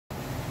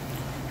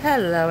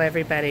Hello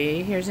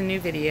everybody, here's a new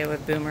video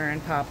of Boomer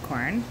and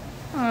Popcorn.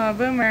 Oh,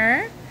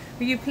 Boomer,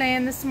 were you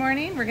playing this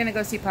morning? We're gonna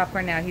go see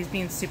Popcorn now. He's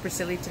being super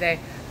silly today.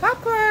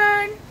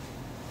 Popcorn!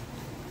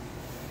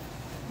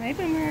 Hi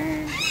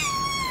Boomer.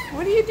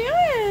 What are you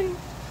doing?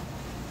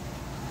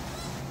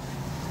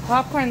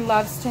 Popcorn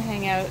loves to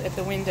hang out at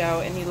the window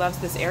and he loves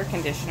this air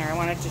conditioner. I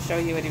wanted to show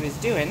you what he was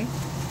doing.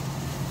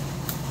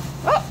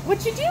 Oh,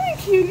 what you doing,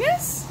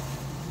 cuteness?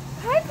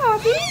 Hi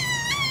Poppy.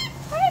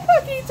 Hi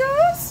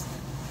Poquitos.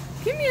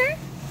 Come here.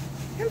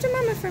 Come to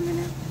Mama for a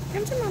minute.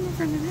 Come to Mama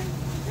for a minute.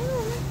 Come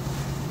on.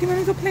 Do you want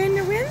to go play in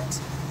your wind?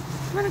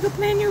 You want to go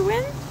play in your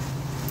wind?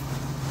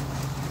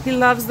 He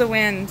loves the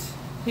wind.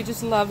 He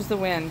just loves the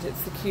wind.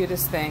 It's the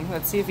cutest thing.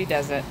 Let's see if he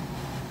does it.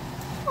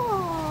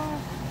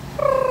 Oh,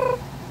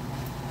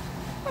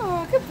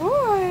 oh, good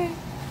boy.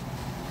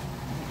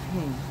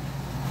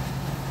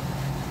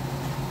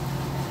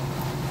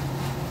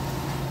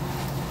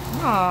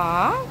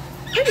 Aw,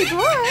 pretty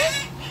boy.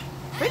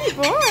 Pretty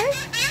boy.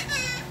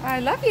 I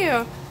love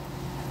you.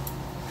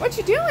 What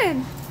you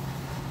doing?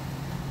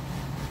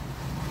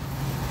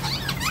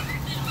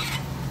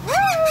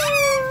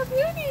 Oh,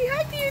 Beauty.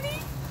 Hi,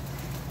 Beauty.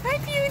 Hi,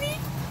 Beauty.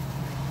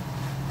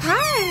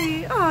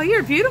 Hi. Oh, you're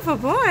a beautiful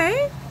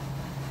boy.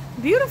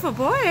 Beautiful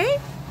boy.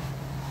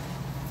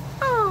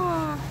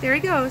 Oh, there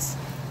he goes.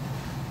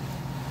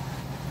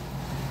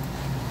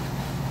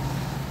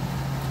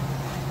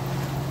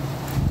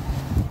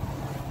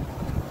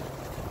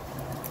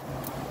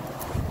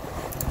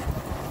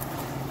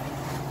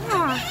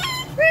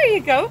 There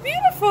you go.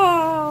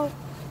 Beautiful.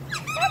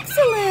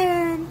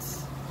 Excellent.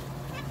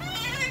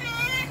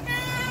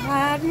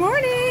 Good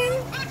morning.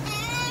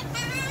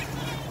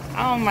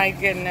 Oh my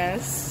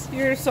goodness.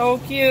 You're so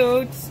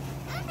cute.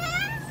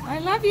 I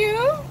love you.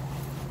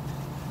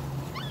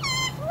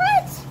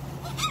 What?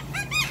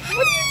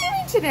 What are you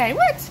doing today?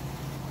 What?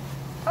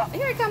 Oh,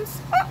 here he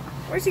comes. Oh,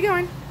 where's he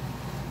going?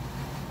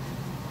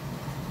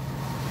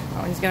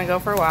 Oh, he's going to go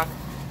for a walk.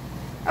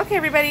 Okay,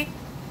 everybody.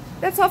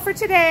 That's all for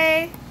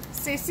today.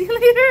 See you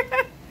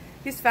later.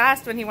 He's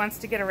fast when he wants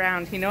to get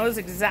around. He knows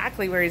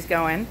exactly where he's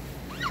going.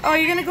 Oh,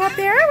 you're gonna go up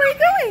there? Where are you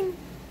going?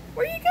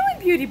 Where are you going,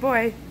 beauty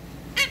boy?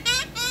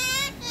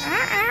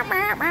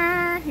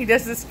 He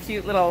does this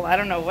cute little, I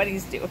don't know what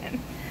he's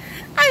doing.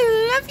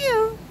 I love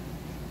you.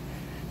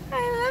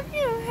 I love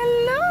you.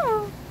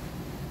 Hello.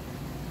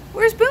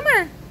 Where's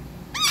Boomer?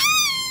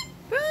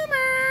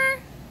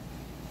 Boomer.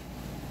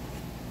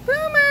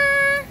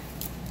 Boomer.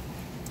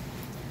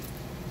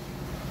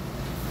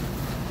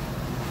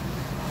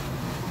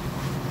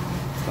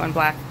 Going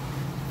black.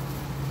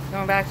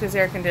 Going back to his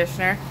air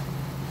conditioner.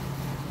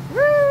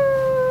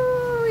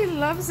 Woo! He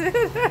loves it.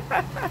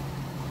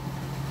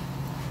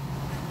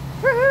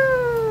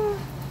 Woohoo!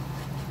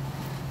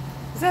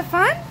 Is that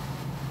fun?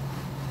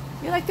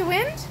 You like the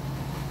wind?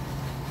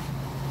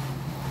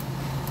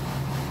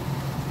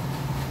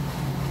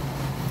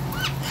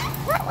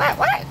 What?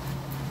 What?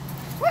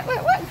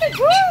 Good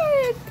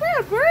bird!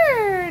 Good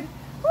bird!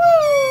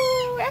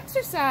 Woo!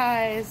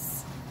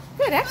 Exercise!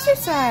 Good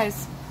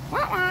exercise!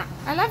 Wah, wah.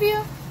 I love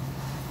you.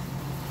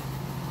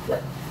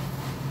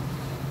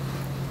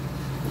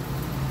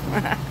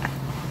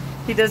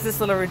 He does this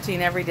little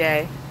routine every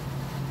day.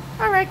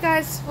 Alright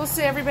guys, we'll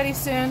see everybody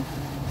soon.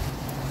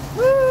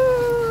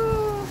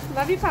 Woo!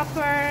 Love you,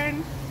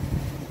 Popcorn.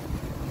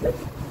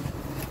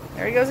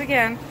 There he goes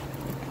again.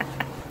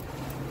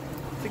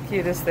 It's the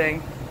cutest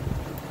thing.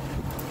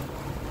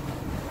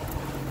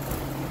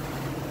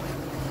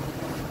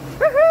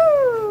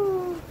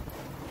 Woohoo!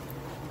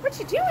 What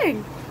you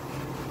doing?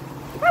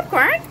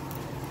 Popcorn?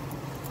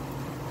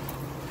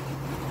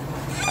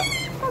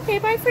 Okay,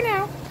 bye for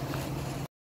now.